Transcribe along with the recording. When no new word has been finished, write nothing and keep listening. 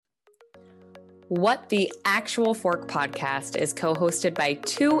What the Actual Fork podcast is co-hosted by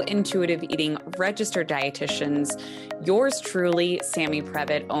two intuitive eating registered dietitians, yours truly, Sammy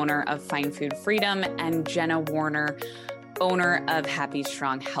Previtt, owner of Fine Food Freedom, and Jenna Warner, owner of Happy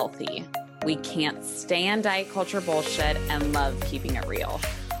Strong Healthy. We can't stand diet culture bullshit and love keeping it real.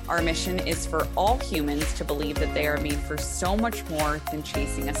 Our mission is for all humans to believe that they are made for so much more than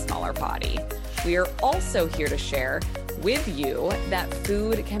chasing a smaller body. We are also here to share with you that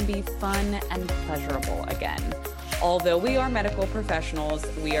food can be fun and pleasurable again. Although we are medical professionals,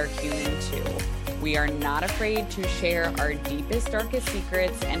 we are human too. We are not afraid to share our deepest, darkest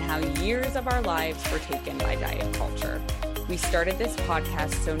secrets and how years of our lives were taken by diet culture. We started this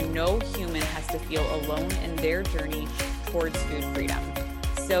podcast so no human has to feel alone in their journey towards food freedom.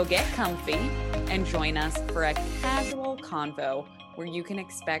 So get comfy and join us for a casual convo where you can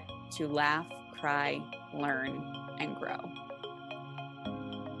expect to laugh, cry, learn, and grow.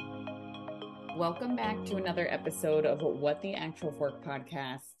 Welcome back to another episode of What the Actual Fork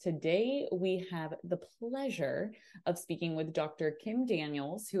podcast. Today, we have the pleasure of speaking with Dr. Kim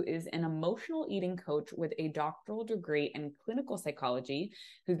Daniels, who is an emotional eating coach with a doctoral degree in clinical psychology,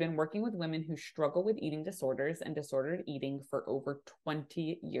 who's been working with women who struggle with eating disorders and disordered eating for over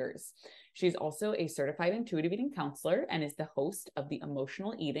 20 years. She's also a certified intuitive eating counselor and is the host of the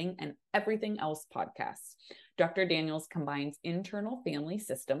Emotional Eating and Everything Else podcast. Dr. Daniels combines internal family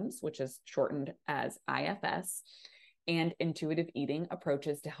systems, which is shortened as IFS, and intuitive eating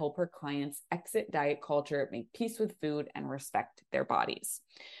approaches to help her clients exit diet culture, make peace with food, and respect their bodies.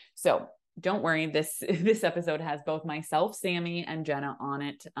 So don't worry, this episode has both myself, Sammy, and Jenna on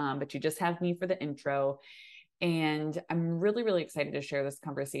it, but you just have me for the intro. And I'm really, really excited to share this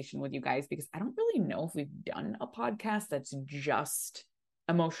conversation with you guys because I don't really know if we've done a podcast that's just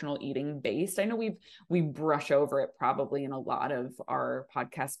emotional eating based. I know we brush over it probably in a lot of our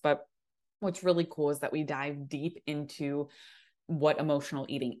podcasts, but what's really cool is that we dive deep into what emotional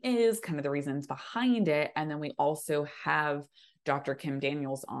eating is, kind of the reasons behind it. And then we also have Dr. Kim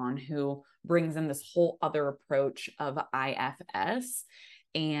Daniels on, who brings in this whole other approach of IFS,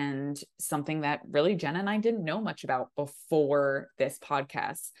 and something that really Jenna and I didn't know much about before this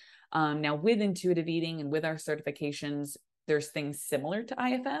podcast. Now with intuitive eating and with our certifications, there's things similar to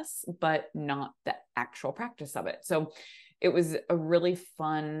IFS, but not the actual practice of it. So it was a really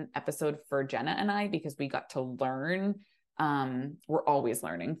fun episode for Jenna and I because we got to learn. We're always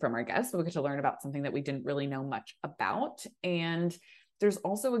learning from our guests. So we get to learn about something that we didn't really know much about. And there's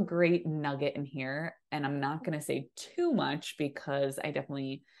also a great nugget in here. And I'm not going to say too much because I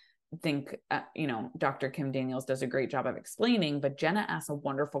definitely think, Dr. Kim Daniels does a great job of explaining, but Jenna asks a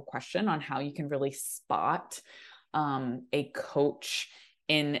wonderful question on how you can really spot a coach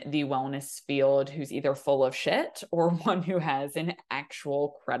in the wellness field who's either full of shit or one who has an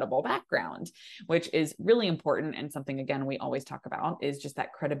actual credible background, which is really important. And something, again, we always talk about is just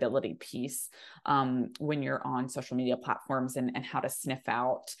that credibility piece when you're on social media platforms and how to sniff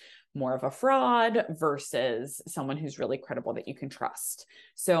out more of a fraud versus someone who's really credible that you can trust.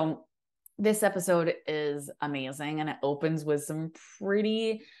 So this episode is amazing, and it opens with some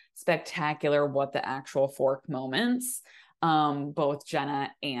pretty spectacular what the actual fork moments. Both Jenna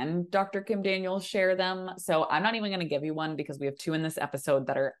and Dr. Kim Daniels share them. So I'm not even going to give you one because we have two in this episode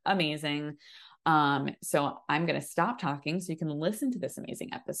that are amazing. So I'm going to stop talking so you can listen to this amazing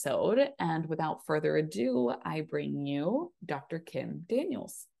episode. And without further ado, I bring you Dr. Kim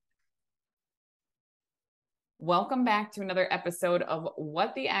Daniels. Welcome back to another episode of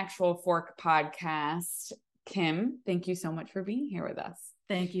What the Actual Fork podcast. Kim, thank you so much for being here with us.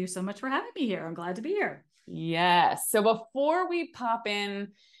 Thank you so much for having me here. I'm glad to be here. Yes. So before we pop in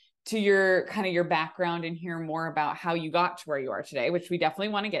to your background and hear more about how you got to where you are today, which we definitely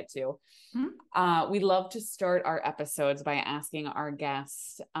want to get to, we love to start our episodes by asking our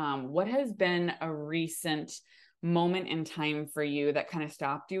guests, what has been a recent moment in time for you that kind of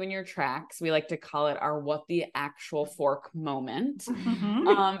stopped you in your tracks? We like to call it our what the actual fork moment.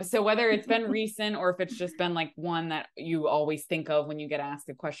 So whether it's been recent or if it's just been like one that you always think of when you get asked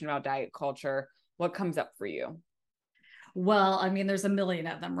a question about diet culture, what comes up for you? Well, I mean, there's a million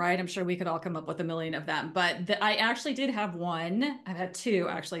of them, right? I'm sure we could all come up with a million of them, but I actually did have one. I've had two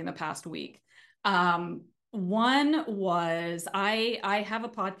actually in the past week. One was I have a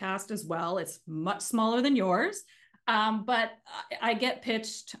podcast as well. It's much smaller than yours, but I get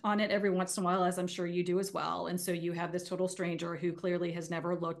pitched on it every once in a while, as I'm sure you do as well. And so you have this total stranger who clearly has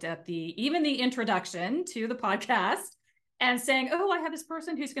never looked at even the introduction to the podcast and saying, "Oh, I have this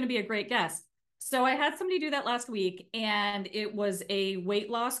person who's going to be a great guest." So I had somebody do that last week, and it was a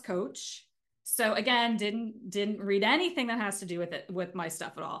weight loss coach. So again, didn't read anything that has to do with my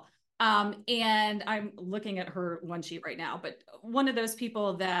stuff at all. And I'm looking at her one sheet right now, but one of those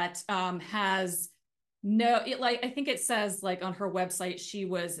people that has I think it says like on her website, she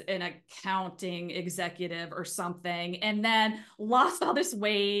was an accounting executive or something, and then lost all this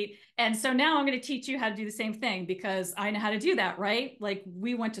weight. And so now I'm going to teach you how to do the same thing because I know how to do that, right? Like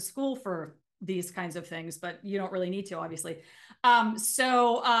we went to school for these kinds of things, but you don't really need to, obviously.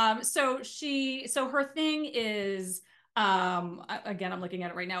 So her thing is, again, I'm looking at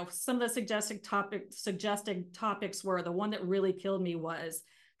it right now. Some of the suggested topics were, the one that really killed me was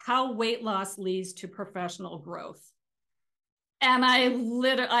how weight loss leads to professional growth. And I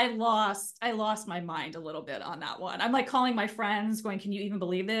lost my mind a little bit on that one. I'm like calling my friends going, can you even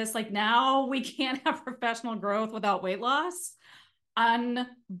believe this? Like now we can't have professional growth without weight loss.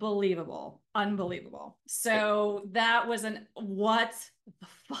 Unbelievable. So that was an what the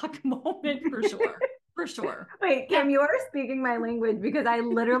fuck moment for sure. For sure. Wait, Kim, you are speaking my language because I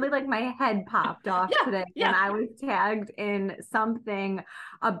literally like my head popped off today when I was tagged in something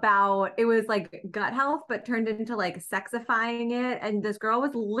about, it was like gut health, but turned into like sexifying it. And this girl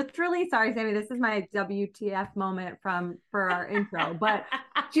was literally, sorry, Sammy, this is my WTF moment for our intro, but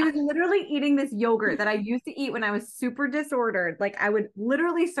she was literally eating this yogurt that I used to eat when I was super disordered. Like I would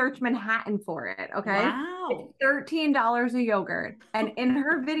literally search Manhattan for it. Okay. Wow. It's $13 a yogurt. And in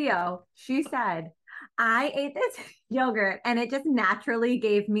her video, she said, I ate this yogurt and it just naturally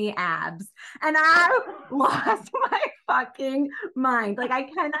gave me abs. And I lost my fucking mind. Like I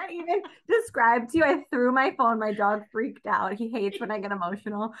cannot even describe to you. I threw my phone. My dog freaked out. He hates when I get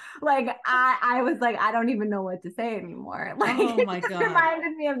emotional. Like I was like, I don't even know what to say anymore. Like oh my it just God.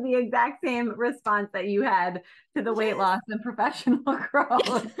 reminded me of the exact same response that you had to the weight loss and professional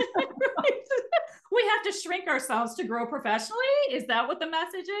growth. We have to shrink ourselves to grow professionally. Is that what the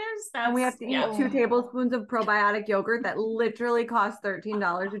message is? And we have to eat 2 tablespoons of probiotic yogurt that literally costs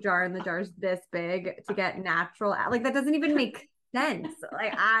 $13 a jar, and the jar's this big to get natural. Like that doesn't even make sense.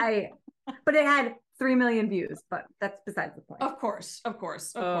 But it had 3 million views, but that's besides the point. Of course.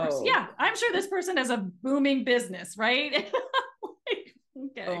 Yeah, I'm sure this person has a booming business, right?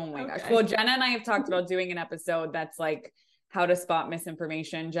 Okay. Oh my gosh. Well, Jenna and I have talked about doing an episode that's like how to spot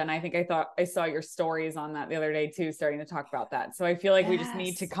misinformation. Jenna, I think I saw your stories on that the other day too, starting to talk about that. So I feel like we just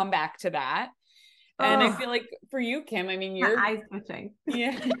need to come back to that. And I feel like for you, Kim, I mean, you're eyes twitching.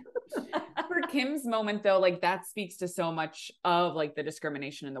 Yeah. For Kim's moment though, like that speaks to so much of like the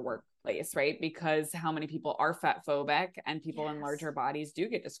discrimination in the workplace, right? Because how many people are fat phobic and people in larger bodies do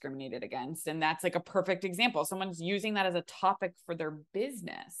get discriminated against. And that's like a perfect example. Someone's using that as a topic for their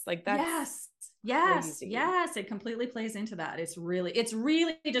business. Like that's Yes, it completely plays into that. It's really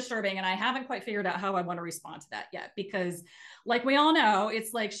disturbing. And I haven't quite figured out how I want to respond to that yet, because like we all know,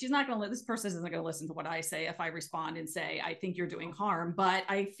 it's like, this person isn't going to listen to what I say if I respond and say, I think you're doing harm, but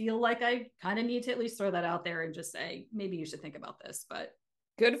I feel like I kind of need to at least throw that out there and just say, maybe you should think about this, but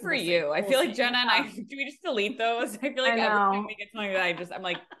good for you. I feel like Jenna and I, do we just delete those? I feel like every time we get something that I'm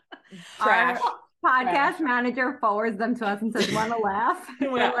like, trash. Podcast manager forwards them to us and says, want to laugh?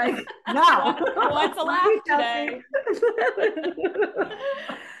 And we're like, no. Who wants to laugh today?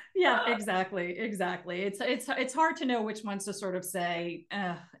 Yeah, exactly. It's hard to know which ones to sort of say,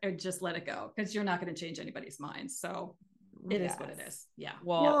 just let it go, because you're not going to change anybody's mind. So it is what it is. Yeah.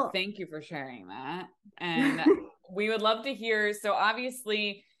 Well, thank you for sharing that. And we would love to hear. So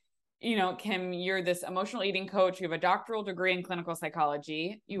obviously, you know, Kim, you're this emotional eating coach. You have a doctoral degree in clinical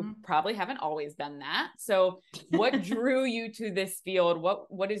psychology. You probably haven't always done that. So what drew you to this field?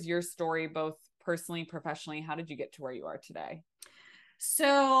 What is your story, both personally, professionally? How did you get to where you are today?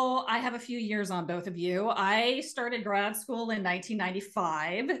 So I have a few years on both of you. I started grad school in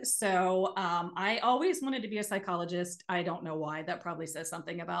 1995. So I always wanted to be a psychologist. I don't know why. That probably says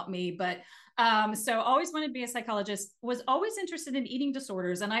something about me. But so always wanted to be a psychologist, was always interested in eating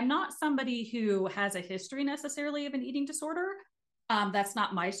disorders. And I'm not somebody who has a history necessarily of an eating disorder. That's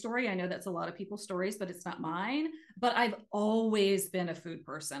not my story. I know that's a lot of people's stories, but it's not mine. But I've always been a food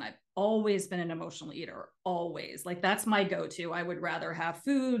person. I've always been an emotional eater, always. Like that's my go-to. I would rather have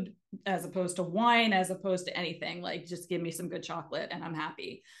food as opposed to wine, as opposed to anything. Like just give me some good chocolate and I'm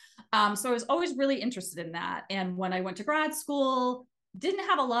happy. So I was always really interested in that. And when I went to grad school, didn't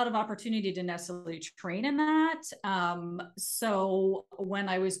have a lot of opportunity to necessarily train in that. So when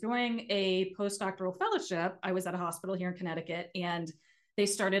I was doing a postdoctoral fellowship, I was at a hospital here in Connecticut, and they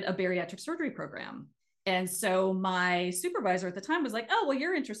started a bariatric surgery program. And so my supervisor at the time was like, oh, well,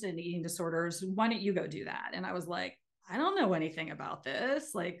 you're interested in eating disorders. Why don't you go do that? And I was like, I don't know anything about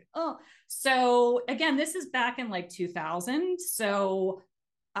this. Like, oh, so again, this is back in like 2000. So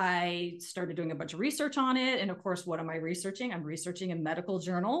I started doing a bunch of research on it. And of course, what am I researching? I'm researching in medical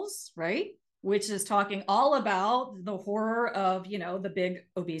journals, right? Which is talking all about the horror of, the big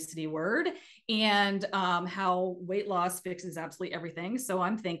obesity word, and how weight loss fixes absolutely everything. So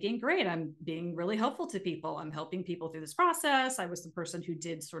I'm thinking, great, I'm being really helpful to people. I'm helping people through this process. I was the person who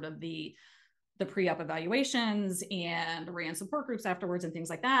did sort of the pre-op evaluations and ran support groups afterwards and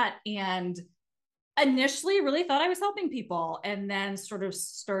things like that. And initially really thought I was helping people, and then sort of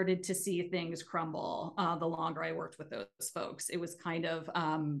started to see things crumble the longer I worked with those folks. It was kind of,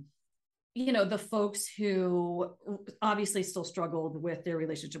 the folks who obviously still struggled with their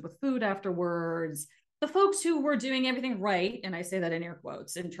relationship with food afterwards, the folks who were doing everything right, and I say that in air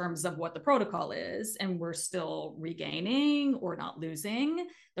quotes, in terms of what the protocol is, and were still regaining or not losing,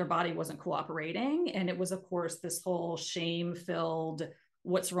 their body wasn't cooperating. And it was, of course, this whole shame-filled,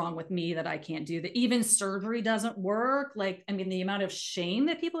 what's wrong with me that I can't do that? Even surgery doesn't work. Like, I mean, the amount of shame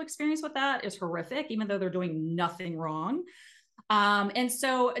that people experience with that is horrific, even though they're doing nothing wrong. And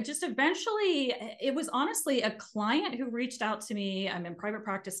so just eventually, it was honestly a client who reached out to me. I'm in private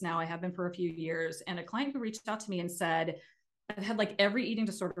practice now. I have been for a few years. And a client who reached out to me and said, I've had like every eating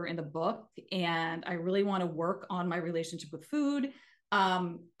disorder in the book, and I really want to work on my relationship with food.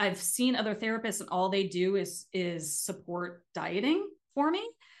 I've seen other therapists, and all they do is support dieting for me.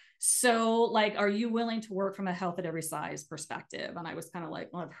 So like, are you willing to work from a health at every size perspective? And I was kind of like,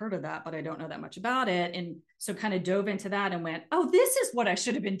 well, I've heard of that, but I don't know that much about it. And so kind of dove into that and went, oh, this is what I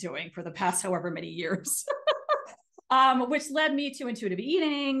should have been doing for the past however many years. Which led me to intuitive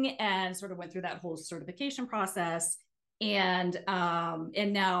eating, and sort of went through that whole certification process. And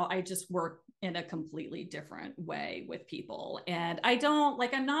now I just work in a completely different way with people. And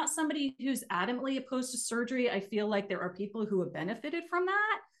I'm not somebody who's adamantly opposed to surgery. I feel like there are people who have benefited from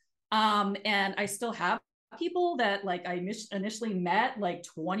that. And I still have people that like I initially met like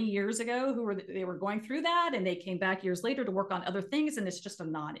 20 years ago who were going through that, and they came back years later to work on other things, and it's just a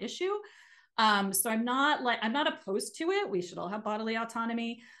non-issue. So I'm not opposed to it. We should all have bodily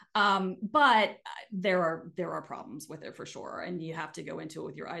autonomy. But there are problems with it for sure. And you have to go into it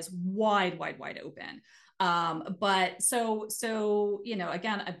with your eyes wide open. But so,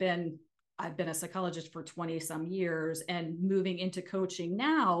 again, I've been a psychologist for 20 some years, and moving into coaching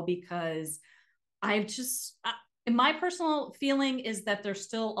now because my personal feeling is that there's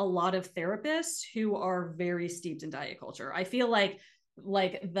still a lot of therapists who are very steeped in diet culture. I feel like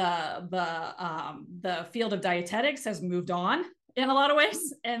the field of dietetics has moved on in a lot of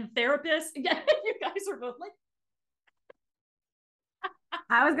ways, and therapists, yeah, you guys are both like,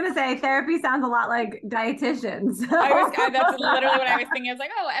 I was gonna say therapy sounds a lot like dietitians. That's literally what I was thinking. I was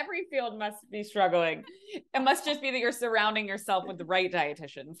like, oh, every field must be struggling. It must just be that you're surrounding yourself with the right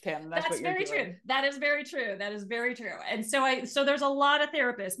dietitians, Kim. That's very true. That is very true. That is very true. And so there's a lot of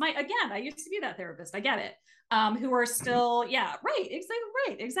therapists. I used to be that therapist. I get it. Who are still, yeah, right,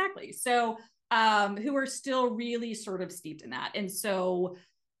 exactly. So, who are still really sort of steeped in that. And so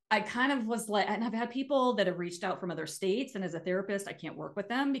I kind of was like, and I've had people that have reached out from other states, and as a therapist, I can't work with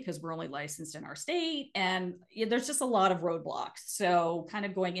them because we're only licensed in our state. And there's just a lot of roadblocks. So kind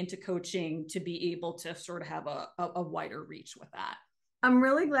of going into coaching to be able to sort of have a wider reach with that. I'm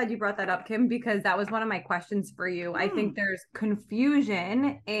really glad you brought that up, Kim, because that was one of my questions for you. I think there's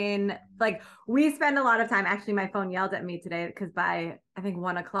confusion in, like, we spend a lot of time. Actually, my phone yelled at me today because by, I think,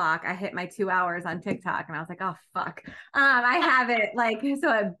 1 o'clock, I hit my 2 hours on TikTok, and I was like, oh, fuck. I have it, like,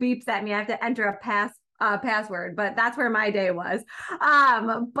 so it beeps at me. I have to enter a password, but that's where my day was.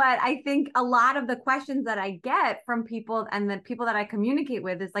 But I think a lot of the questions that I get from people and the people that I communicate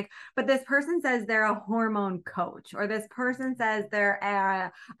with is like, but this person says they're a hormone coach, or this person says they're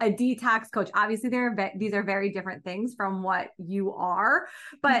a detox coach. Obviously, these are very different things from what you are,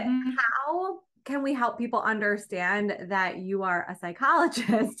 but how can we help people understand that you are a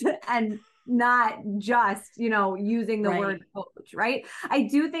psychologist and not just, using the word coach, right? I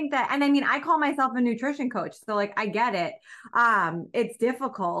do think that, and I mean, I call myself a nutrition coach, so like, I get it. It's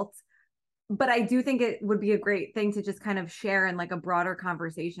difficult, but I do think it would be a great thing to just kind of share in like a broader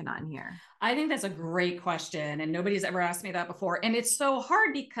conversation on here. I think that's a great question, and nobody's ever asked me that before. And it's so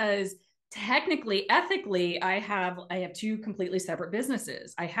hard because technically, ethically, I have 2 completely separate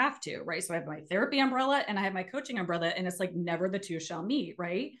businesses. I have to, right? So I have my therapy umbrella and I have my coaching umbrella, and it's like never the two shall meet,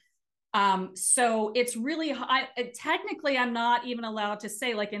 right? So it's really, technically, I'm not even allowed to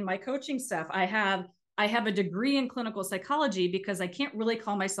say, like in my coaching stuff, I have a degree in clinical psychology because I can't really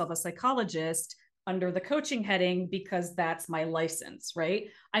call myself a psychologist under the coaching heading because that's my license, right?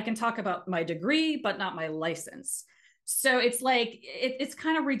 I can talk about my degree, but not my license. So it's like, it's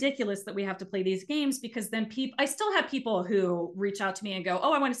kind of ridiculous that we have to play these games, because then I still have people who reach out to me and go,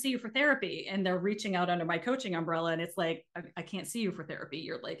 oh, I want to see you for therapy. And they're reaching out under my coaching umbrella. And it's like, I can't see you for therapy.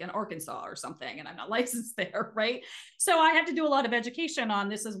 You're like in Arkansas or something, and I'm not licensed there. Right. So I have to do a lot of education on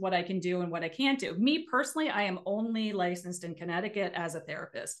this is what I can do and what I can't do. Me personally, I am only licensed in Connecticut as a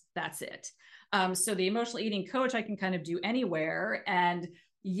therapist. That's it. So the emotional eating coach, I can kind of do anywhere. And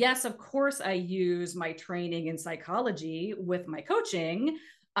yes, of course, I use my training in psychology with my coaching.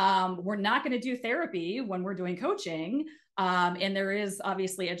 We're not going to do therapy when we're doing coaching. And there is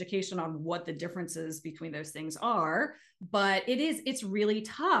obviously education on what the differences between those things are, but it's really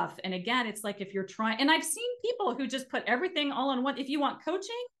tough. And again, it's like, if you're trying, and I've seen people who just put everything all in one. If you want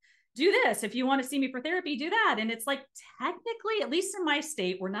coaching, do this. If you want to see me for therapy, do that. And it's like, technically, at least in my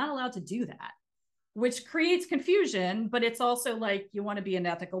state, we're not allowed to do that, which creates confusion, but it's also like, you want to be an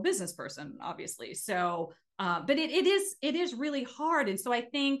ethical business person, obviously. So, but it is really hard. And so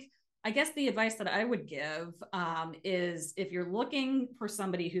I guess the advice that I would give is, if you're looking for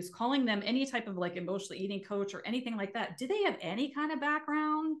somebody who's calling them any type of like emotional eating coach or anything like that, do they have any kind of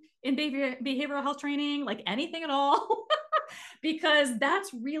background in behavioral health training, like anything at all? Because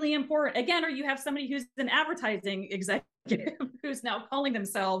that's really important. Again, or you have somebody who's an advertising executive who's now calling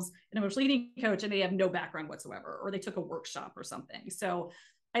themselves an emotional eating coach, and they have no background whatsoever, or they took a workshop or something. So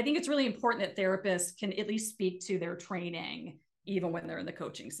I think it's really important that therapists can at least speak to their training, even when they're in the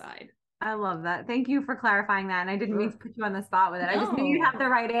coaching side. I love that. Thank you for clarifying that. And I didn't mean to put you on the spot with it. No. I just knew you'd have the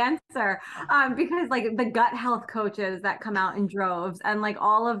right answer. Because like the gut health coaches that come out in droves, and like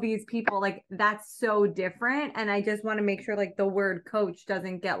all of these people, like that's so different. And I just want to make sure like the word coach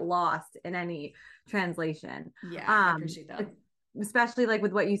doesn't get lost in any translation. Yeah, I appreciate that. Especially like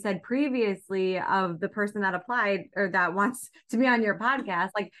with what you said previously of the person that applied or that wants to be on your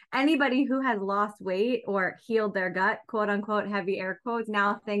podcast, like anybody who has lost weight or healed their gut, quote unquote, heavy air quotes,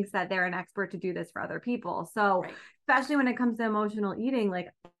 now thinks that they're an expert to do this for other people. So right. Especially when it comes to emotional eating, like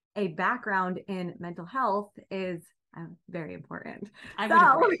a background in mental health is very important.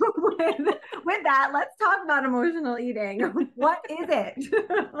 So with that, let's talk about emotional eating. What is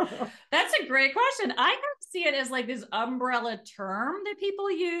it? That's a great question. I see it as like this umbrella term that people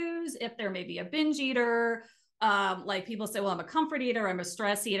use if they're maybe a binge eater. Like people say, well, I'm a comfort eater, I'm a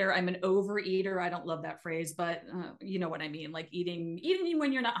stress eater, I'm an overeater. I don't love that phrase, but you know what I mean? Like eating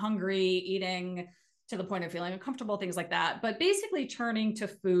when you're not hungry, eating to the point of feeling uncomfortable, things like that. But basically turning to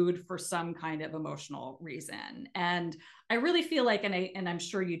food for some kind of emotional reason. And I really feel like, and I'm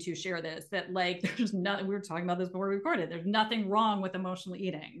sure you two share this, that like there's nothing, we were talking about this before we recorded, there's nothing wrong with emotional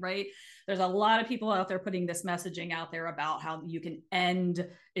eating, right? There's a lot of people out there putting this messaging out there about how you can end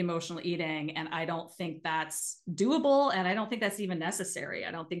emotional eating. And I don't think that's doable. And I don't think that's even necessary.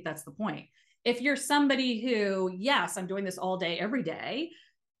 I don't think that's the point. If you're somebody who, yes, I'm doing this all day, every day,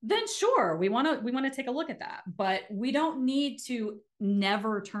 then sure, we want to take a look at that, but we don't need to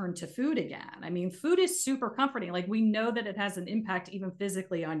never turn to food again. I mean, food is super comforting. Like we know that it has an impact even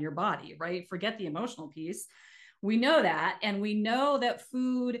physically on your body, right? Forget the emotional piece. We know that. And we know that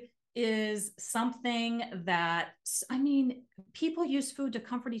food is something that, I mean, people use food to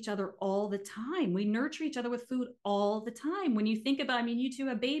comfort each other all the time. We nurture each other with food all the time. When you think about, I mean, you two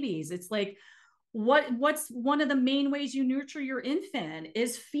have babies. It's like, what's one of the main ways you nurture your infant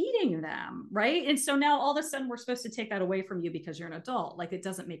is feeding them, right? And so now all of a sudden we're supposed to take that away from you because you're an adult. Like it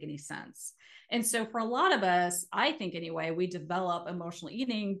doesn't make any sense. And so for a lot of us, I think anyway, we develop emotional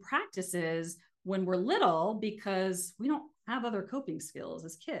eating practices when we're little because we don't have other coping skills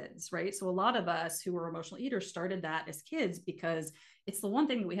as kids, right? So a lot of us who are emotional eaters started that as kids because it's the one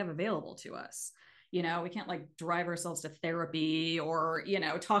thing that we have available to us. You know, we can't like drive ourselves to therapy or, you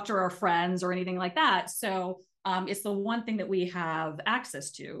know, talk to our friends or anything like that. So it's the one thing that we have access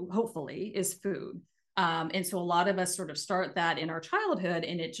to, hopefully, is food. And so a lot of us sort of start that in our childhood,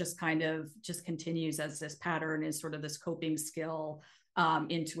 and it just kind of just continues as this pattern, is sort of this coping skill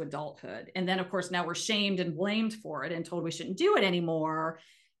into adulthood. And then, of course, now we're shamed and blamed for it and told we shouldn't do it anymore.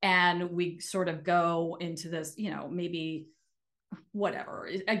 And we sort of go into this, you know, maybe whatever,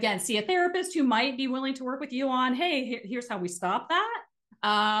 again, see a therapist who might be willing to work with you on, hey, here's how we stop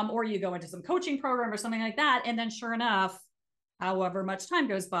that. Or you go into some coaching program or something like that. And then sure enough, however much time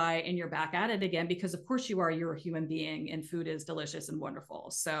goes by and you're back at it again, because of course you're a human being and food is delicious and wonderful.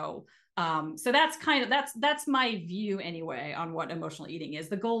 So that's kind of, that's my view anyway on what emotional eating is.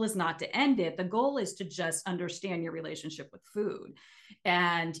 The goal is not to end it. The goal is to just understand your relationship with food.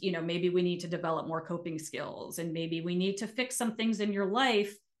 And, you know, maybe we need to develop more coping skills, and maybe we need to fix some things in your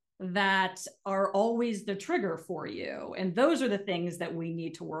life that are always the trigger for you. And those are the things that we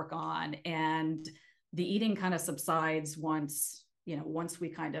need to work on. And the eating kind of subsides once, once we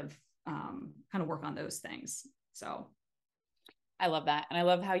kind of work on those things. So I love that. And I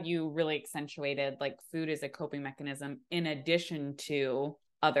love how you really accentuated like food is a coping mechanism in addition to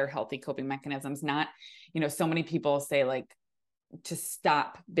other healthy coping mechanisms. Not, so many people say like to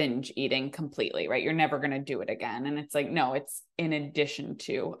stop binge eating completely, right? You're never going to do it again. And it's like, no, it's in addition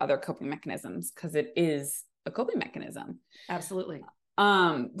to other coping mechanisms because it is a coping mechanism. Absolutely.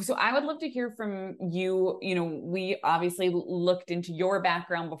 So I would love to hear from you. We obviously looked into your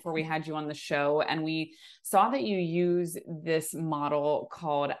background before we had you on the show, and we saw that you use this model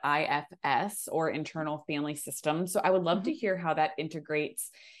called IFS, or internal family system. So I would love to hear how that integrates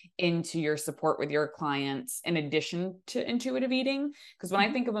into your support with your clients in addition to intuitive eating. Because when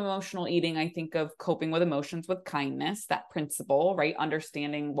I think of emotional eating, I think of coping with emotions with kindness, that principle, right?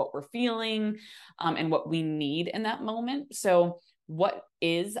 Understanding what we're feeling, and what we need in that moment. So what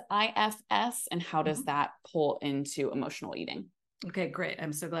is IFS and how does that pull into emotional eating? Okay, great.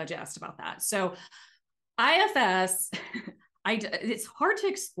 I'm so glad you asked about that. So IFS, it's hard to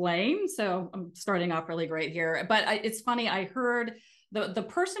explain. So I'm starting off really great here, but it's funny. I heard the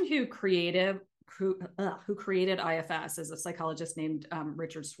person who created IFS is a psychologist named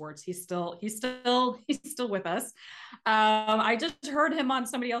Richard Schwartz. He's still with us. I just heard him on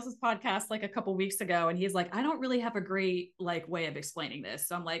somebody else's podcast like a couple weeks ago, and he's like, I don't really have a great like way of explaining this.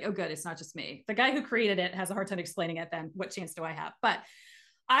 So I'm like, oh, good, it's not just me. The guy who created it has a hard time explaining it. Then what chance do I have? But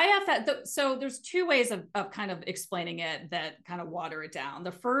IFS. So there's two ways of kind of explaining it that kind of water it down.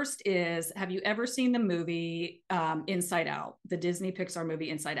 The first is, have you ever seen the movie Inside Out, the Disney Pixar movie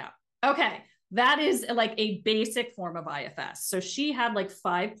Inside Out? Okay. That is like a basic form of IFS. So she had like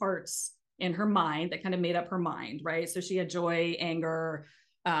 5 parts in her mind that kind of made up her mind, right? So she had joy, anger,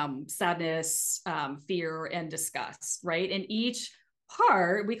 sadness, fear, and disgust, right? And each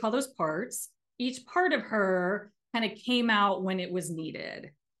part, we call those parts, each part of her kind of came out when it was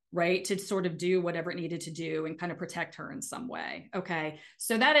needed, right? To sort of do whatever it needed to do and kind of protect her in some way. Okay.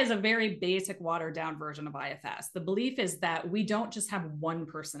 So that is a very basic watered down version of IFS. The belief is that we don't just have one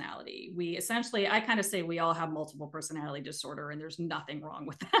personality. We essentially, I kind of say we all have multiple personality disorder, and there's nothing wrong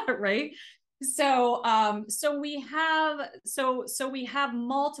with that. Right. So we have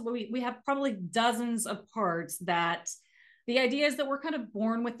multiple, we have probably dozens of parts that the idea is that we're kind of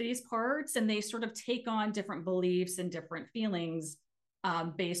born with these parts, and they sort of take on different beliefs and different feelings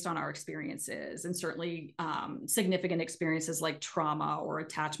based on our experiences, and certainly significant experiences like trauma or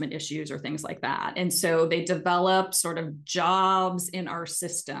attachment issues or things like that. And so they develop sort of jobs in our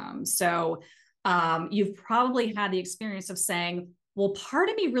system. So you've probably had the experience of saying, well, part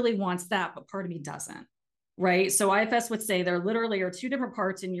of me really wants that, but part of me doesn't. Right. So IFS would say there literally are 2 different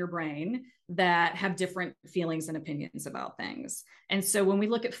parts in your brain that have different feelings and opinions about things. And so when we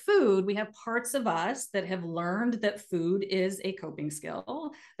look at food, we have parts of us that have learned that food is a coping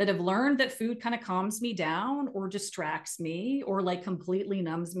skill, that have learned that food kind of calms me down or distracts me or like completely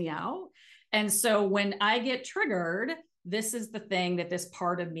numbs me out. And so when I get triggered, this is the thing that this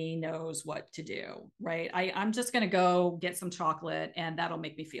part of me knows what to do, right? I'm just going to go get some chocolate and that'll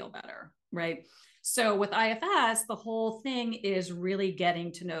make me feel better, right? So with IFS, the whole thing is really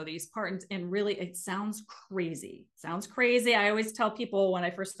getting to know these parts. And really, it sounds crazy. I always tell people when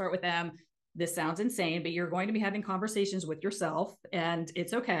I first start with them, this sounds insane, but you're going to be having conversations with yourself and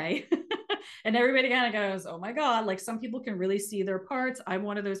it's okay. And everybody kind of goes, oh my God, like some people can really see their parts. I'm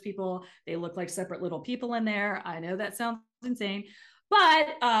one of those people. They look like separate little people in there. I know that sounds insane,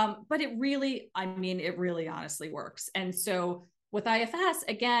 but it really honestly works. And so with IFS,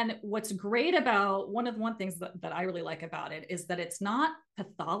 again, what's great about one things that I really like about it is that it's not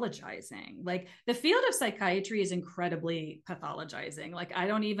pathologizing. Like the field of psychiatry is incredibly pathologizing. Like I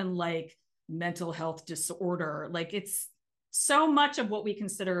don't even like mental health disorder. Like it's so much of what we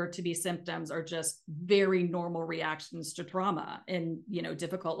consider to be symptoms are just very normal reactions to trauma and,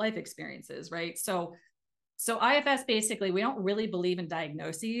 difficult life experiences, right? So IFS, basically, we don't really believe in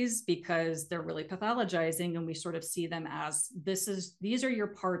diagnoses because they're really pathologizing, and we sort of see them as these are your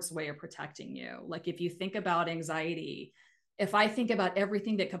parts' way of protecting you. Like if you think about anxiety, if I think about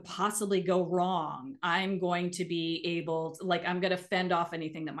everything that could possibly go wrong, I'm going to be able to, I'm going to fend off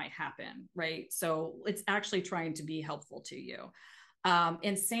anything that might happen, right? So it's actually trying to be helpful to you.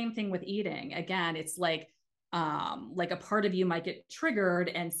 And same thing with eating. Again, it's like a part of you might get triggered,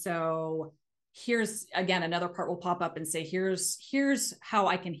 and so here's again another part will pop up and say, here's how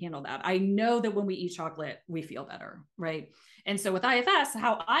I can handle that. I know that when we eat chocolate we feel better, right? And so with IFS,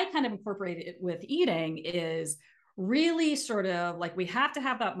 how I kind of incorporate it with eating is really sort of like we have to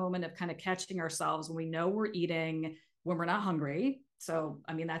have that moment of kind of catching ourselves when we know we're eating when we're not hungry. So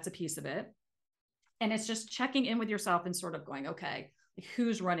I mean that's a piece of it. And it's just checking in with yourself and sort of going, okay,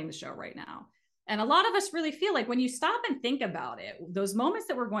 who's running the show right now? And a lot of us really feel like when you stop and think about it, those moments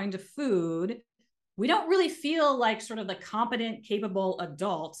that we're going to food, we don't really feel like sort of the competent, capable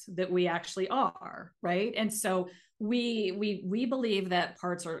adult that we actually are, right? And so we believe that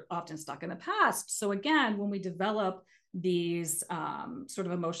parts are often stuck in the past. So again, when we develop these sort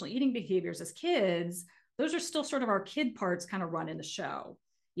of emotional eating behaviors as kids, those are still sort of our kid parts kind of running the show.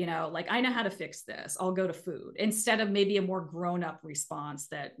 Like, I know how to fix this, I'll go to food, instead of maybe a more grown-up response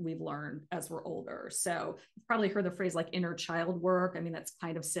that we've learned as we're older. So you've probably heard the phrase like inner child work. I mean, that's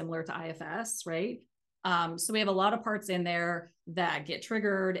kind of similar to IFS, right? So we have a lot of parts in there that get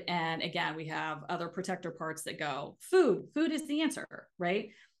triggered. And again, we have other protector parts that go, food is the answer, right?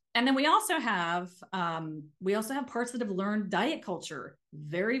 And then we also have parts that have learned diet culture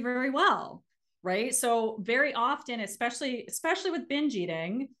very, very well. Right. So very often, especially with binge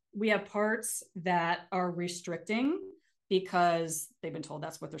eating, we have parts that are restricting because they've been told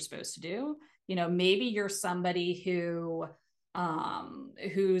that's what they're supposed to do. Maybe you're somebody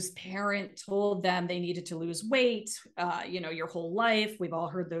whose parent told them they needed to lose weight, your whole life. We've all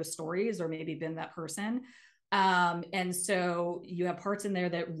heard those stories, or maybe been that person. And so you have parts in there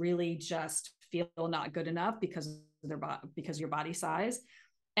that really just feel not good enough because of your body size.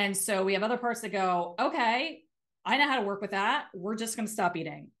 And so we have other parts that go, okay, I know how to work with that. We're just going to stop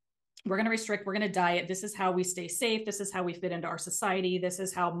eating. We're going to restrict. We're going to diet. This is how we stay safe. This is how we fit into our society. This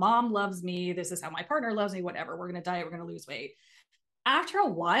is how mom loves me. This is how my partner loves me, whatever. We're going to diet. We're going to lose weight. After a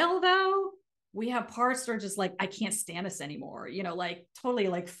while, though, we have parts that are just like, I can't stand this anymore. Like totally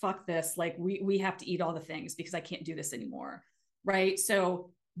like, fuck this. Like we have to eat all the things because I can't do this anymore. Right.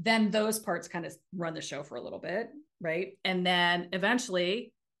 So then those parts kind of run the show for a little bit. Right. And then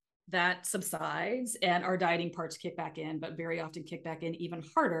eventually that subsides and our dieting parts kick back in, but very often kick back in even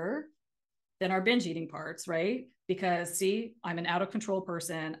harder than our binge eating parts, right? Because see, I'm an out of control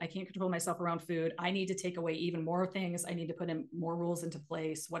person. I can't control myself around food. I need to take away even more things. I need to put in more rules into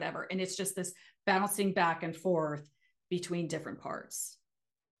place, whatever. And it's just this bouncing back and forth between different parts,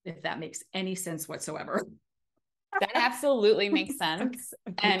 if that makes any sense whatsoever. That absolutely makes sense.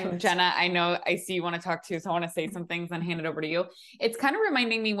 Okay, and Jenna, I know I see you want to talk too, so I want to say some things and hand it over to you. It's kind of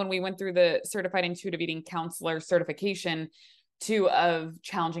reminding me when we went through the certified intuitive eating counselor certification too, of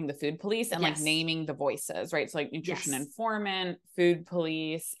challenging the food police and like naming the voices, right? So like nutrition informant, food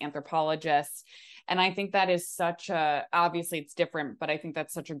police, anthropologists. And I think that is obviously it's different, but I think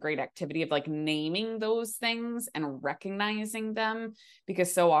that's such a great activity of like naming those things and recognizing them,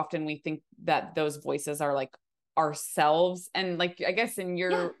 because so often we think that those voices are like ourselves, and like I guess in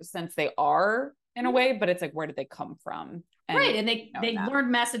your sense they are in a way, but it's like, where did they come from? Right. And they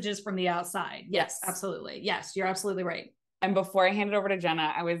learned messages from the outside. Yes, absolutely. Yes, you're absolutely right. And before I hand it over to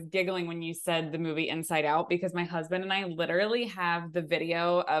Jenna, I was giggling when you said the movie Inside Out, because my husband and I literally have the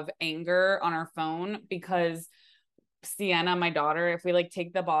video of anger on our phone, because Sienna, my daughter, if we like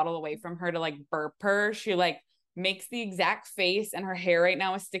take the bottle away from her to like burp her, she like makes the exact face, and her hair right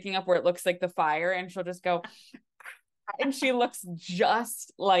now is sticking up where it looks like the fire, and she'll just go and she looks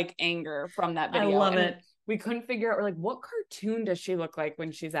just like anger from that video. I love it. We couldn't figure out, we're like, what cartoon does she look like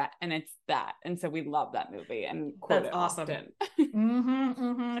when she's at, and it's that. And so we love that movie and quote it awesome. Often.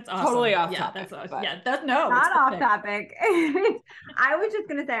 It's awesome. Totally off topic. That's but... not off topic. I was just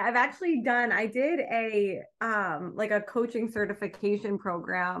gonna say, I did a like a coaching certification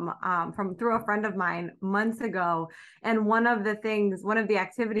program through a friend of mine months ago, and one of the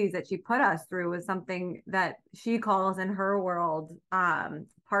activities that she put us through was something that she calls in her world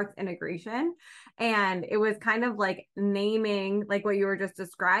parts integration. And it was kind of like naming, like what you were just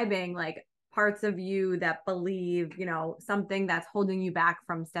describing, like parts of you that believe, something that's holding you back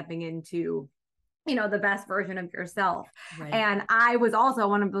from stepping into, the best version of yourself. Right. And I was also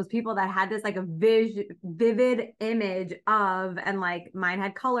one of those people that had this like a vivid image of, and like mine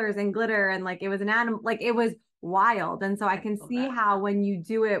had colors and glitter, and like it was an animal, like it was wild. And so I can see how when you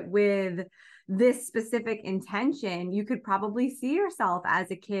do it with this specific intention, you could probably see yourself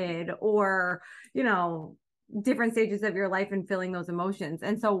as a kid, or, different stages of your life and feeling those emotions.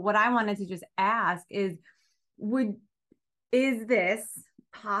 And so what I wanted to just ask is this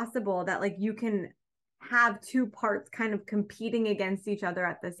possible that like you can have two parts kind of competing against each other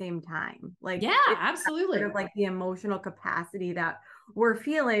at the same time? Like, absolutely. Sort of like the emotional capacity that we're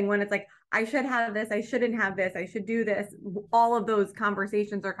feeling when it's like, I should have this, I shouldn't have this, I should do this. All of those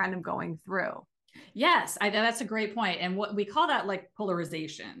conversations are kind of going through. Yes, that's a great point. And what we call that like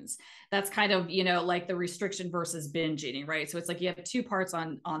polarizations. That's kind of, like the restriction versus binge eating, right? So it's like you have two parts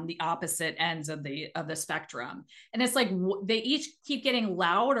on the opposite ends of the spectrum. And it's like they each keep getting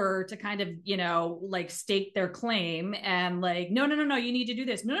louder to kind of, like stake their claim and like, no, no, no, no, you need to do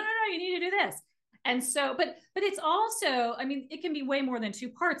this. No, no, no, no, you need to do this. And so, but it's also, I mean, it can be way more than two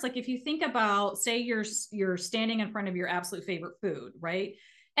parts. Like if you think about, say you're standing in front of your absolute favorite food, right?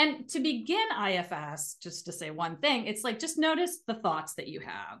 And to begin IFS, just to say one thing, it's like just notice the thoughts that you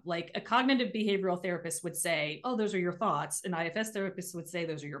have. Like a cognitive behavioral therapist would say, oh, those are your thoughts. An IFS therapist would say,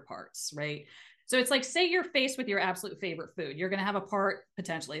 those are your parts, right? So it's like, say you're faced with your absolute favorite food. You're going to have a part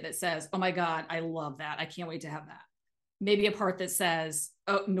potentially that says, oh my God, I love that. I can't wait to have that. Maybe a part that says,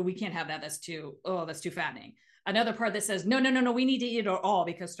 oh, no, we can't have that. That's too fattening. Another part that says, no, no, no, no, we need to eat it all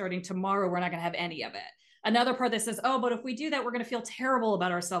because starting tomorrow, we're not going to have any of it. Another part that says, oh, but if we do that, we're going to feel terrible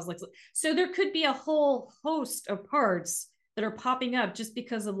about ourselves. Like, so there could be a whole host of parts that are popping up just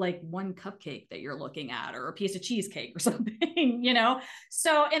because of like one cupcake that you're looking at or a piece of cheesecake or something,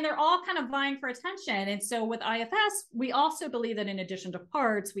 So, and they're all kind of vying for attention. And so with IFS, we also believe that in addition to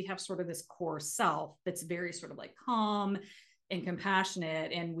parts, we have sort of this core self that's very sort of like calm and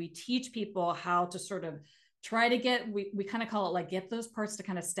compassionate. And we teach people how to sort of try to we kind of call it like get those parts to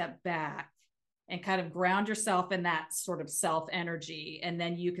kind of step back and kind of ground yourself in that sort of self energy. And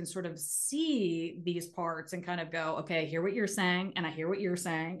then you can sort of see these parts and kind of go, okay, I hear what you're saying. And I hear what you're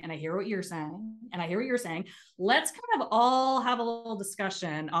saying. And I hear what you're saying. And I hear what you're saying. Let's kind of all have a little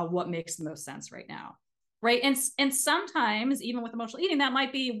discussion on what makes the most sense right now. Right. And sometimes even with emotional eating, that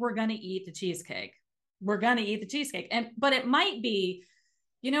might be, we're going to eat the cheesecake. We're going to eat the cheesecake. But it might be,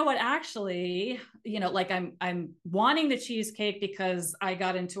 you know what, actually, like I'm wanting the cheesecake because I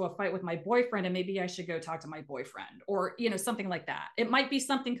got into a fight with my boyfriend and maybe I should go talk to my boyfriend or, something like that. It might be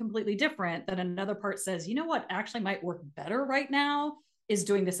something completely different that another part says, you know what actually might work better right now is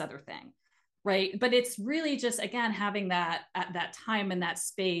doing this other thing. Right. But it's really just, again, having that at that time and that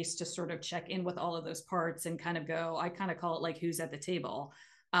space to sort of check in with all of those parts and kind of go, I kind of call it like who's at the table,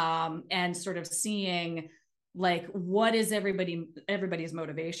 and sort of seeing like what is everybody's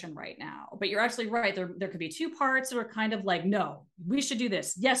motivation right now. But you're actually right, there could be two parts that are kind of like, no, we should do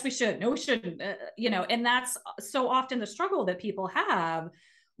this, yes we should, no we shouldn't, and that's so often the struggle that people have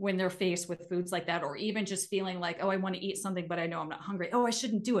when they're faced with foods like that, or even just feeling like, oh, I want to eat something but I know I'm not hungry, oh, I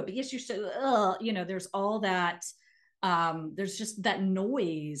shouldn't do it, but yes you should. There's all that, there's just that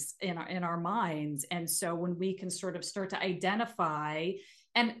noise in our minds. And so when we can sort of start to identify,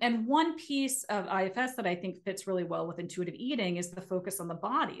 and one piece of IFS that I think fits really well with intuitive eating is the focus on the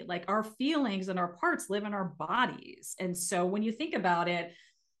body. Like our feelings and our parts live in our bodies. And so when you think about it,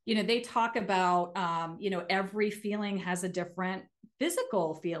 they talk about, every feeling has a different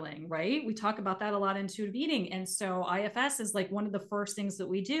physical feeling, right? We talk about that a lot in intuitive eating. And so IFS is like one of the first things that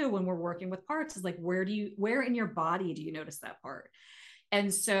we do when we're working with parts is like, where in your body do you notice that part?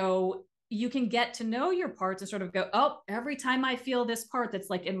 And so you can get to know your parts and sort of go, oh, every time I feel this part that's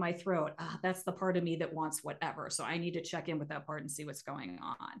like in my throat, that's the part of me that wants whatever. So I need to check in with that part and see what's going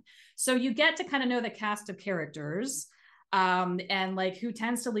on. So you get to kind of know the cast of characters, and like who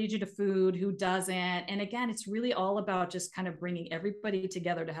tends to lead you to food, who doesn't. And again, it's really all about just kind of bringing everybody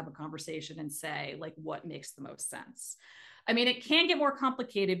together to have a conversation and say like what makes the most sense. I mean, it can get more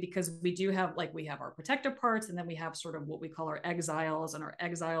complicated because we have our protective parts, and then we have sort of what we call our exiles, and our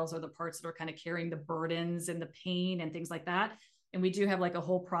exiles are the parts that are kind of carrying the burdens and the pain and things like that. And we do have like a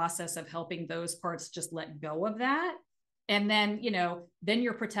whole process of helping those parts just let go of that. And then, then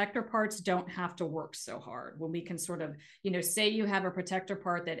your protector parts don't have to work so hard. When we can sort of, say you have a protector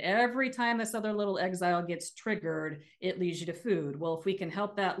part that every time this other little exile gets triggered, it leads you to food. Well, if we can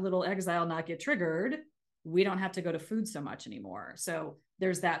help that little exile not get triggered, we don't have to go to food so much anymore. So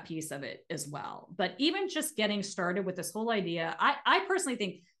there's that piece of it as well. But even just getting started with this whole idea, I personally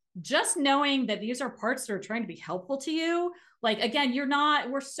think just knowing that these are parts that are trying to be helpful to you, like, again, even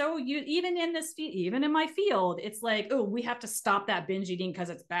in my field, it's like, oh, we have to stop that binge eating because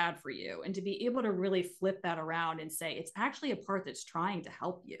it's bad for you. And to be able to really flip that around and say, it's actually a part that's trying to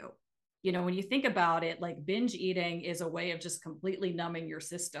help you. When you think about it, like binge eating is a way of just completely numbing your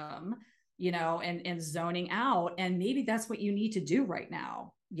system, and zoning out. And maybe that's what you need to do right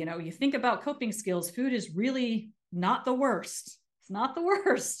now. You think about coping skills, food is really not the worst. It's not the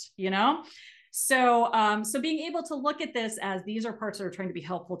worst, So, so being able to look at this as these are parts that are trying to be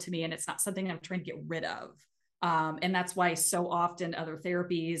helpful to me, and it's not something I'm trying to get rid of. And that's why so often other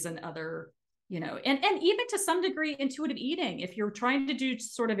therapies and other, and even to some degree, intuitive eating, if you're trying to do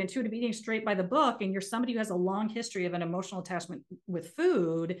sort of intuitive eating straight by the book, and you're somebody who has a long history of an emotional attachment with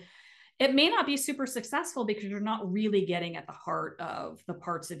food, it may not be super successful because you're not really getting at the heart of the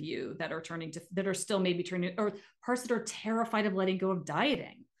parts of you that are still maybe turning, or parts that are terrified of letting go of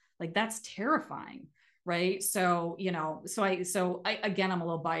dieting. Like that's terrifying. Right. So, I again, I'm a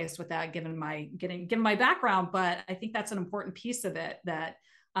little biased with that given my background, but I think that's an important piece of it that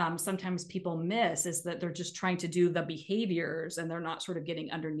sometimes people miss, is that they're just trying to do the behaviors and they're not sort of getting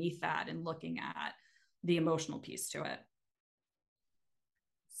underneath that and looking at the emotional piece to it.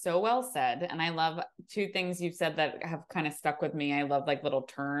 So well said. And I love two things you've said that have kind of stuck with me. I love like little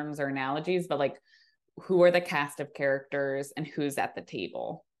terms or analogies, but like, who are the cast of characters and who's at the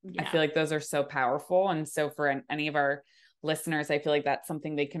table? Yeah. I feel like those are so powerful. And so for any of our listeners, I feel like that's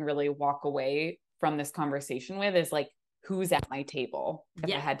something they can really walk away from this conversation with, is like, who's at my table? If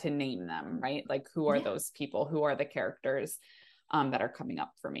I had to name them, right? Like, who are those people? Who are the characters that are coming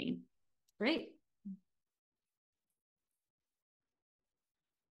up for me? Great.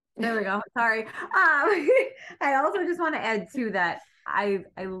 There we go. Sorry. I also just want to add to that. I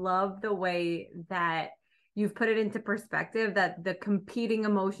love the way that you've put it into perspective, that the competing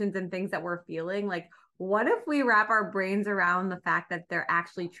emotions and things that we're feeling, like, what if we wrap our brains around the fact that they're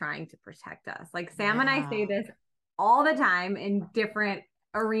actually trying to protect us? Like Sam and I say this all the time in different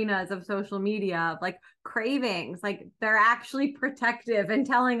arenas of social media, like cravings, like they're actually protective and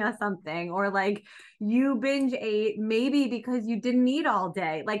telling us something, or like you binge ate maybe because you didn't eat all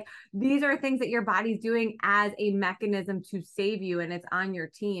day. Like these are things that your body's doing as a mechanism to save you, and it's on your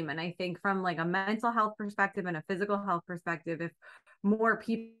team. And I think from like a mental health perspective and a physical health perspective, if more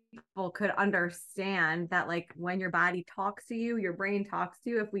people could understand that, like when your body talks to you, your brain talks to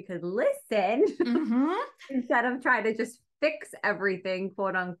you, if we could listen instead of try to just fix everything,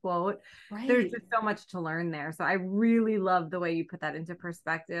 quote unquote, there's just so much to learn there. So I really love the way you put that into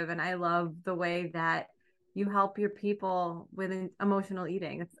perspective. And I love the way that you help your people with emotional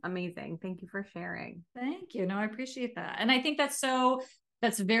eating. It's amazing. Thank you for sharing. Thank you. No, I appreciate that. And I think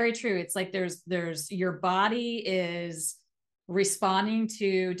that's very true. It's like there's your body is responding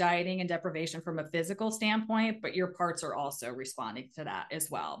to dieting and deprivation from a physical standpoint, but your parts are also responding to that as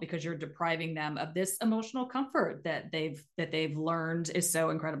well, because you're depriving them of this emotional comfort that they've learned is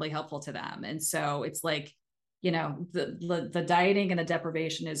so incredibly helpful to them. And so it's like, the dieting and the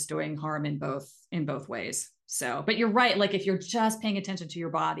deprivation is doing harm in both ways. So, but you're right. Like if you're just paying attention to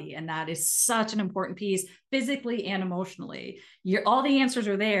your body, and that is such an important piece physically and emotionally, all the answers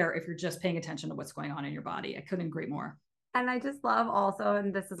are there if you're just paying attention to what's going on in your body. I couldn't agree more. And I just love also,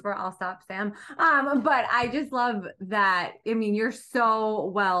 and this is where I'll stop, Sam. But I just love that. I mean, you're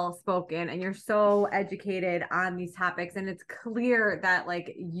so well spoken and you're so educated on these topics, and it's clear that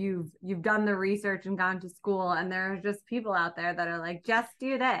like you've done the research and gone to school. And there are just people out there that are like, just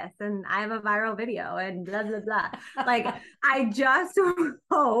do this, and I have a viral video, and blah blah blah. Like, I just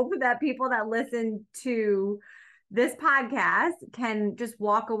hope that people that listen to this podcast can just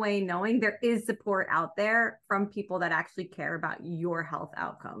walk away knowing there is support out there from people that actually care about your health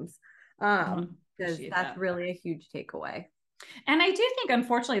outcomes. Because that's really a huge takeaway. And I do think,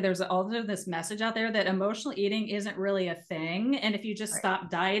 unfortunately, there's also this message out there that emotional eating isn't really a thing. And if you just stop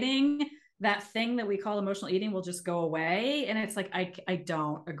dieting, that thing that we call emotional eating will just go away. And it's like, I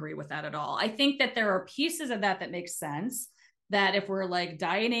don't agree with that at all. I think that there are pieces of that make sense. That if we're like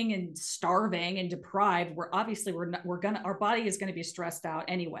dieting and starving and deprived, our body is going to be stressed out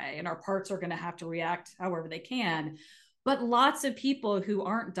anyway, and our parts are going to have to react however they can. But lots of people who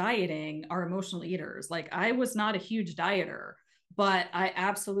aren't dieting are emotional eaters. Like I was not a huge dieter, but I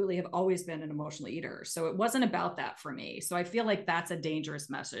absolutely have always been an emotional eater. So it wasn't about that for me. So I feel like that's a dangerous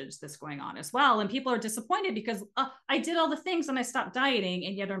message that's going on as well. And people are disappointed because I did all the things and I stopped dieting,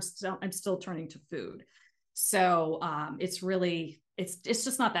 and yet I'm still turning to food. So it's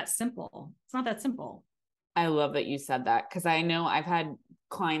just not that simple. It's not that simple. I love that you said that, because I know I've had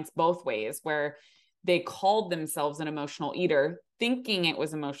clients both ways where they called themselves an emotional eater thinking it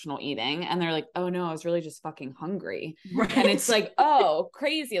was emotional eating. And they're like, oh no, I was really just fucking hungry. Right. And it's like, oh,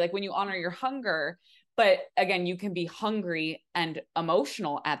 crazy. Like when you honor your hunger, but again, you can be hungry and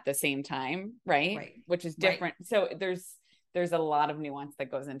emotional at the same time. Right. Which is different. Right. So there's a lot of nuance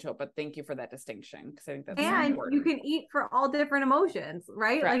that goes into it, but thank you for that distinction, because I think that's and important. You can eat for all different emotions,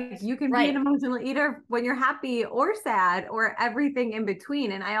 right? Correct. Like you can be an emotional eater when you're happy or sad or everything in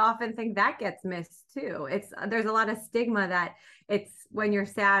between. And I often think that gets missed too. There's a lot of stigma that it's when you're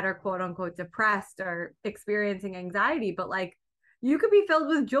sad or quote unquote depressed or experiencing anxiety, but like you could be filled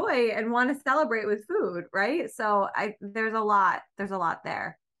with joy and want to celebrate with food, right? So there's a lot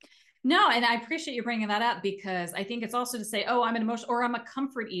there. No, and I appreciate you bringing that up, because I think it's also to say, oh, I'm an emotional, or I'm a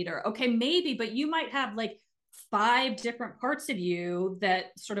comfort eater. Okay, maybe, but you might have like 5 different parts of you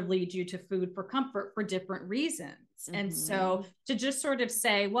that sort of lead you to food for comfort for different reasons. And so to just sort of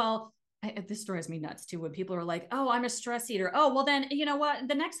say, well, this drives me nuts too, when people are like, oh, I'm a stress eater. Oh, well then, you know what?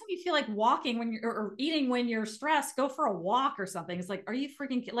 The next time you feel like walking when you're, or eating when you're stressed, go for a walk or something. It's like, are you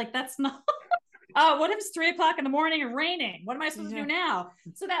freaking, like, that's not, what if it's 3 o'clock in the morning and raining? What am I supposed to do now?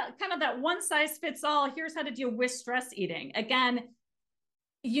 So that kind of that one size fits all, here's how to deal with stress eating. Again,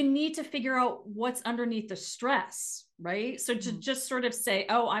 you need to figure out what's underneath the stress, right? So to just sort of say,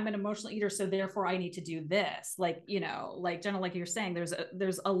 oh, I'm an emotional eater, so therefore I need to do this. Like, you know, like Jenna, like you're saying,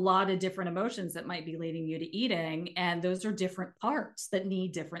 there's a lot of different emotions that might be leading you to eating. And those are different parts that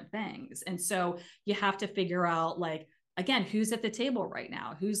need different things. And so you have to figure out, like, again, who's at the table right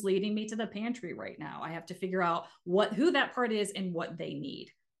now? Who's leading me to the pantry right now? I have to figure out who that part is and what they need.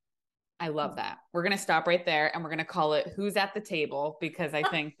 I love that. We're going to stop right there and we're going to call it Who's at the Table, because I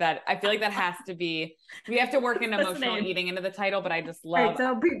feel like that has to be, we have to work in emotional eating into the title, but I just love. Right,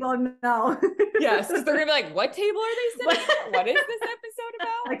 so people know. Yes. Cause they're going to be like, what table are they sitting at? What is this episode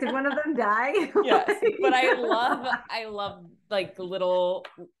about? Like, did one of them die? Yes. But I love like little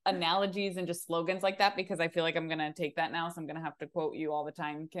analogies and just slogans like that, because I feel like I'm going to take that now. So I'm going to have to quote you all the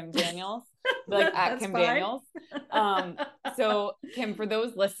time, Kim Daniels, like at Kim fine. Daniels. So Kim, for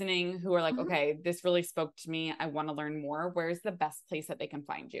those listening who are like, okay, this really spoke to me, I want to learn more, where's the best place that they can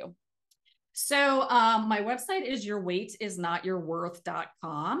find you? So my website is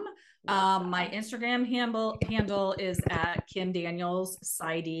yourweightisnotyourworth.com. My Instagram handle is at Kim Daniels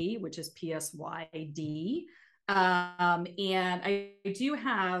Psyd, which is PSYD. And I do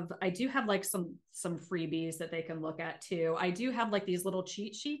have like some freebies that they can look at too. I do have like these little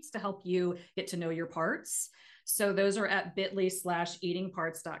cheat sheets to help you get to know your parts. So those are at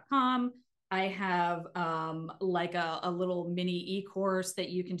bit.ly/eatingparts.com. I have like a little mini e-course that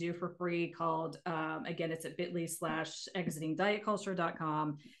you can do for free called, again, it's at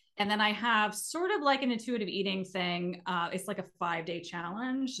bit.ly/exitingdietculture.com. And then I have sort of like an intuitive eating thing. It's like a 5-day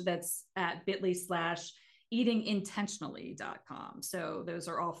challenge that's at bit.ly/eatingintentionally.com. So those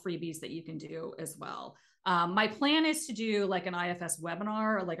are all freebies that you can do as well. My plan is to do like an IFS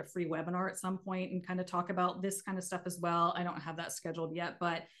webinar, or like a free webinar at some point, and kind of talk about this kind of stuff as well. I don't have that scheduled yet,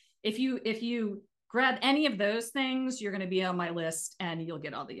 but if you grab any of those things, you're going to be on my list and you'll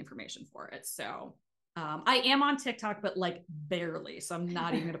get all the information for it. So I am on TikTok, but like barely. So I'm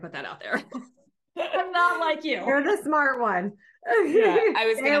not even going to put that out there. I'm not like you. You're the smart one. Yeah, I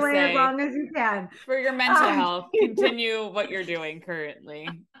was going to say, as long as you can. For your mental health, continue what you're doing currently.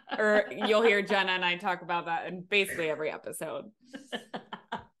 Or you'll hear Jenna and I talk about that in basically every episode.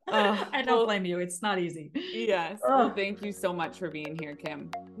 I don't blame you. It's not easy. Yes. Well, thank you so much for being here,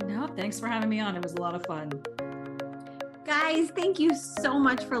 Kim. No, thanks for having me on. It was a lot of fun. Guys, thank you so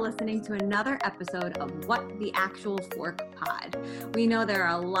much for listening to another episode of What the Actual Fork Pod. We know there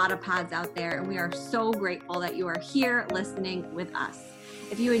are a lot of pods out there, and we are so grateful that you are here listening with us.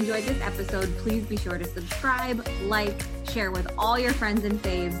 If you enjoyed this episode, please be sure to subscribe, like, share with all your friends and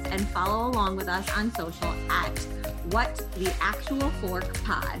faves, and follow along with us on social at What the Actual Fork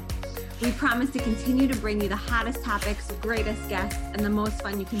Pod. We promise to continue to bring you the hottest topics, greatest guests, and the most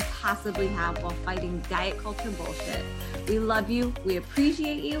fun you can possibly have while fighting diet culture bullshit. We love you, we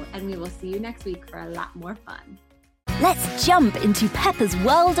appreciate you, and we will see you next week for a lot more fun. Let's jump into Peppa's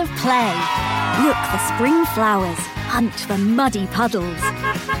world of play. Look for spring flowers, hunt for muddy puddles,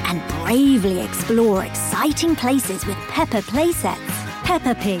 and bravely explore exciting places with Peppa playsets.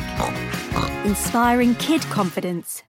 Peppa Pig, inspiring kid confidence.